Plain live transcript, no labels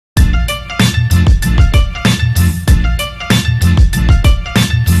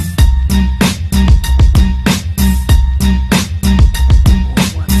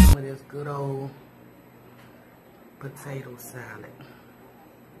salad.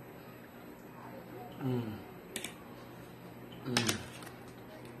 Mmm. Mmm.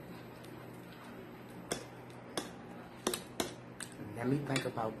 Let me think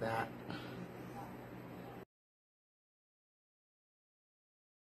about that.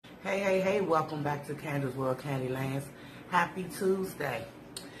 Hey, welcome back to Candra's World Candylands. Happy Tuesday.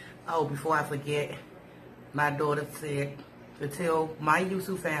 Oh, before I forget, my daughter said to tell my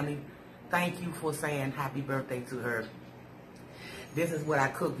YouTube family, thank you for saying happy birthday to her. This is what I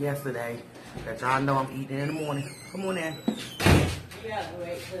cooked yesterday that y'all know I'm eating in the morning. Come on in. You gotta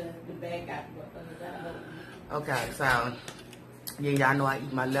wait till the bag got Okay, so, yeah, y'all know I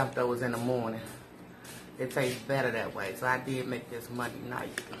eat my leftovers in the morning. It tastes better that way. So I did make this Monday.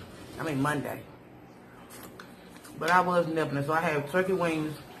 But I was nibbling. So I had turkey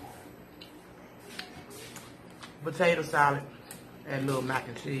wings, potato salad, and a little mac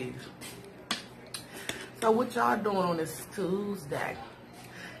and cheese. So what y'all doing on this Tuesday?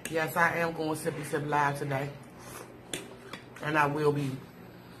 Yes, I am going Sippy Sip Live today. And I will be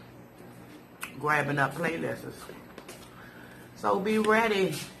grabbing up playlists. So be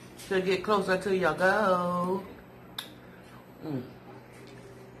ready to get closer to your goal.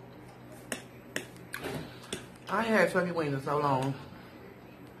 I ain't had turkey wings in so long.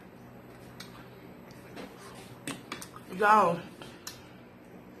 Y'all,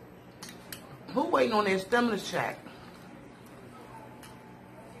 who waiting on their stimulus check?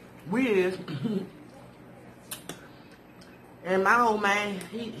 We is. And my old man,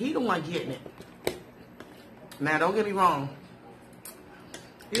 he the one getting it. Now, don't get me wrong.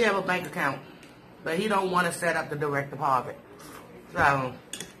 He have a bank account, but he don't want to set up the direct deposit. So,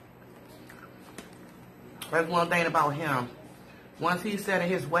 that's one thing about him. Once he's set in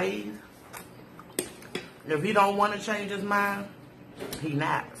his ways, if he don't want to change his mind, he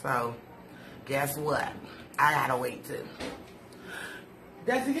not. So, guess what? I gotta wait too.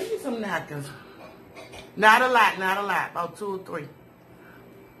 Desi, give me some napkins. Not a lot. About 2 or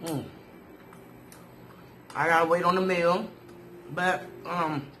 3. I gotta wait on the meal. But,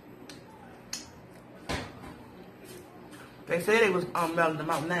 they say they was melting them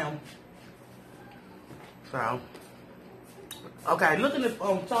out now. So, okay, look in the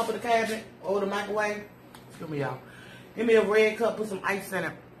top of the cabinet or the microwave. Excuse me, y'all. Give me a red cup, put some ice in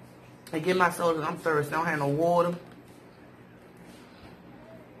it, and get my soda. I'm thirsty. I don't have no water.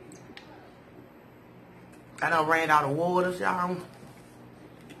 I done ran out of water, y'all.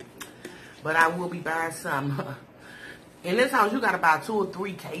 But I will be buying some. In this house, you gotta buy 2 or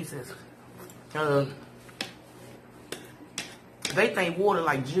 3 cases. They think water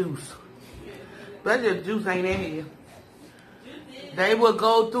like juice. But just juice ain't in here. They will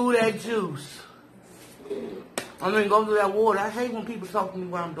go through that juice. I mean, go through that water. I hate when people talk to me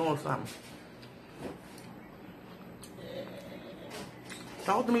while I'm doing something.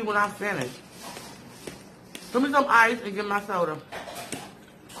 Talk to me when I'm finished. Give me some ice and get my soda.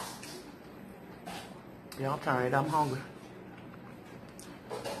 Yeah, I'm tired. I'm hungry.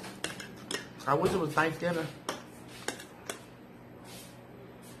 I wish it was Thanksgiving.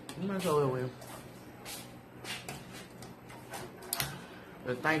 Give me my soda with.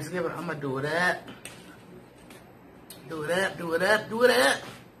 For Thanksgiving, I'm gonna do that. Do that.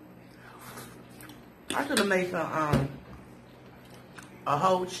 I should have made some a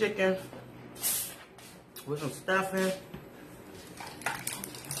whole chicken with some stuffing.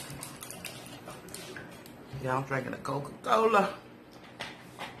 Yeah, I'm drinking a Coca-Cola.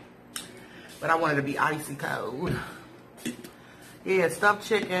 But I wanted to be icy cold. Yeah, stuffed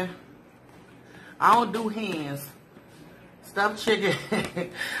chicken. I don't do hands. Stuffed chicken.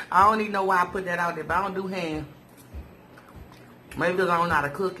 I don't even know why I put that out there, but I don't do ham. Maybe because I don't know how to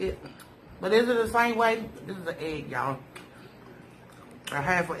cook it. But is it the same way? This is an egg, y'all. A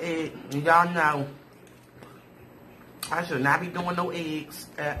half an egg. And y'all know I should not be doing no eggs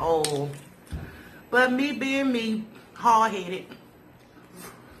at all. But me being me, hard-headed.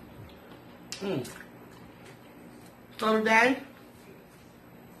 So today,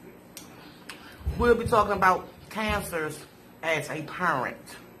 we'll be talking about cancers as a parent.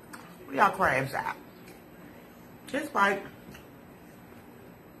 Where y'all crabs at? Just right.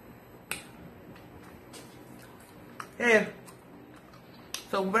 Yeah.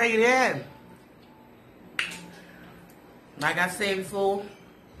 So right there. Like I said before,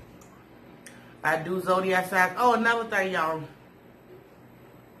 I do zodiac signs. Oh, another thing, y'all.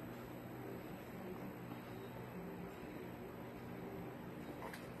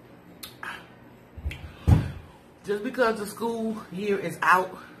 Just because the school year is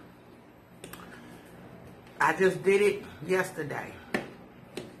out, I just did it yesterday.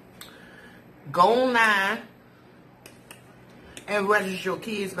 Go online and register your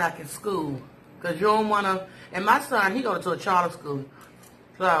kids back in school. Because you don't want to, and my son, he goes to a charter school.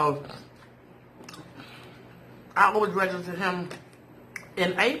 So, I always register him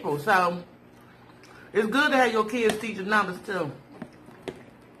in April. So, it's good to have your kids teaching numbers too.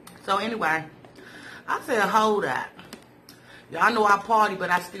 So anyway, I said hold that. Y'all know I party, but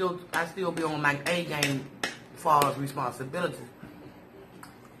I still be on my A game as far as responsibility.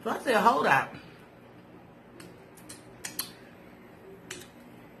 So I said hold that.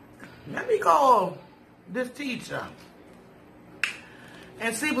 Let me call this teacher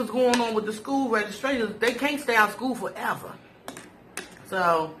and see what's going on with the school registration. They can't stay out of school forever.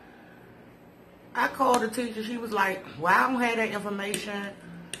 So I called the teacher. She was like, well, I don't have that information.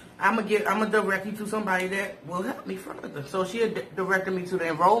 I'm gonna direct you to somebody that will help me further. So she had directed me to the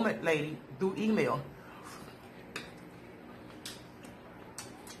enrollment lady through email.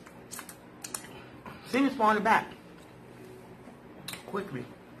 She responded back quickly.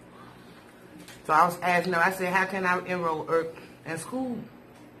 So I was asking her, I said, how can I enroll in school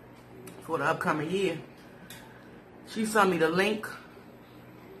for the upcoming year? She sent me the link.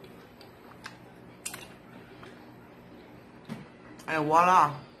 And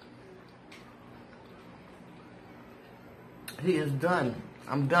voila. He is done.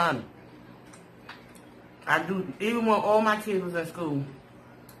 I'm done. Even when all my kids was in school,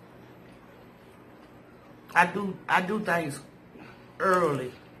 I do things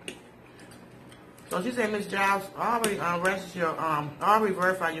early. So she said, Miss Giles, I already registered your I already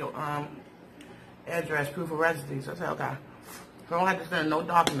verified your address, proof of residency. So I said, okay. So I don't have to send no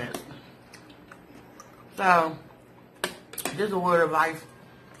documents. So this is a word of advice.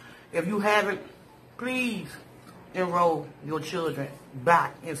 If you haven't, please enroll your children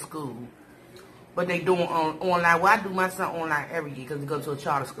back in school. But they doing online. Well, I do my son online every year because he goes to a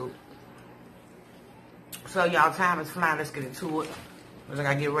charter school. So y'all, time is flying. Let's get into it. Because I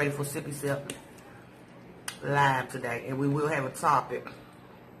got to get ready for Sippy Sip live today. And we will have a topic.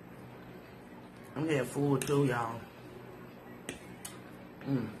 I'm getting full too, y'all.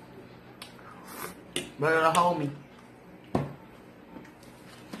 But it'll hold me.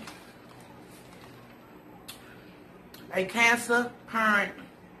 A cancer parent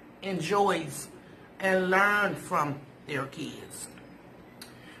enjoys and learns from their kids.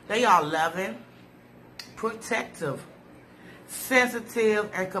 They are loving, protective,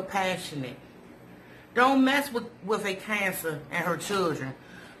 sensitive, and compassionate. Don't mess with a cancer and her children,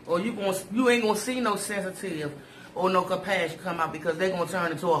 or you ain't gonna see no sensitive or no compassion come out, because they're gonna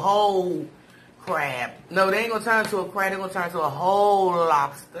turn into a whole crab. No, they ain't gonna turn into a crab. They're gonna turn into a whole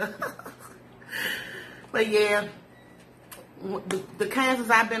lobster. But yeah. The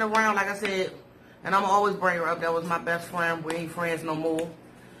cancers I've been around, like I said, and I'm always bring her up. That was my best friend. We ain't friends no more.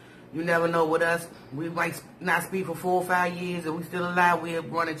 You never know with us. We might not speak for 4 or 5 years, and we still alive. We'll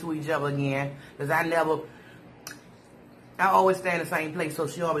run into each other again. Because I always stay in the same place, so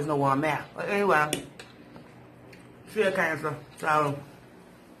she always know where I'm at. But anyway, she had cancer. So,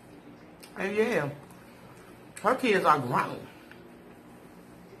 and yeah, her kids are grown.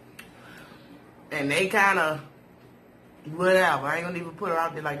 And they kind of, whatever, I ain't gonna even put her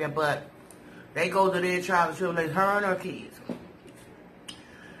out there like that, but they go to their child and children, her and her kids.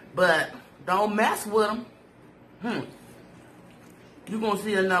 But don't mess with them. You're gonna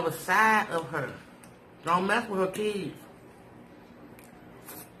see another side of her. Don't mess with her kids.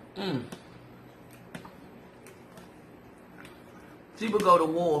 She would go to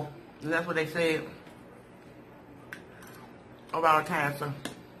war, and that's what they said about cancer.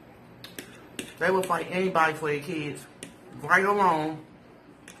 They will fight anybody for their kids. Right or wrong.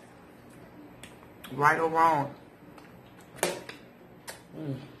 Right or wrong.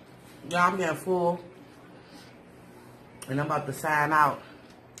 Yeah, I'm getting full. And I'm about to sign out.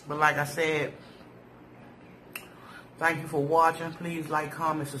 But like I said, thank you for watching. Please like,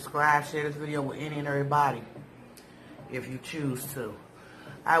 comment, subscribe, share this video with any and everybody, if you choose to.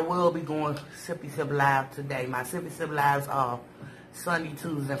 I will be going Sippy Sip Live today. My Sippy Sip Lives are Sunday,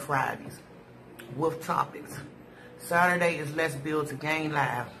 Tuesdays, and Fridays with topics. Saturday is Let's Build to Gain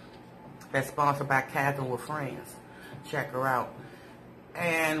Live. That's sponsored by Candra with Friends. Check her out.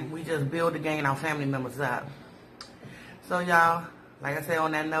 And we just build to gain our family members up. So y'all, like I said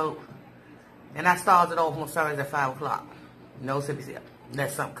on that note, and I started off on Saturdays at 5 o'clock. No Sippy Sip.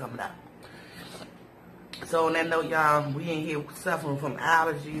 That's something coming up. So on that note, y'all, we in here suffering from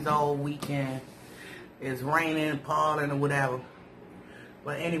allergies all weekend. It's raining, pouring, or whatever.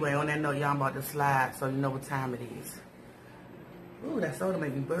 But anyway, on that note, y'all, I'm about to slide so you know what time it is. Ooh, that soda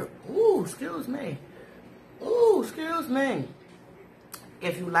made me burp. Ooh, excuse me. Ooh, excuse me.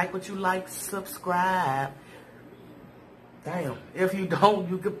 If you like what you like, subscribe. Damn. If you don't,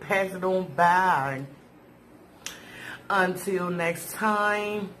 you can pass it on by. Until next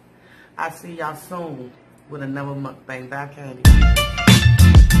time, I see y'all soon with another mukbang. Bye, Candy.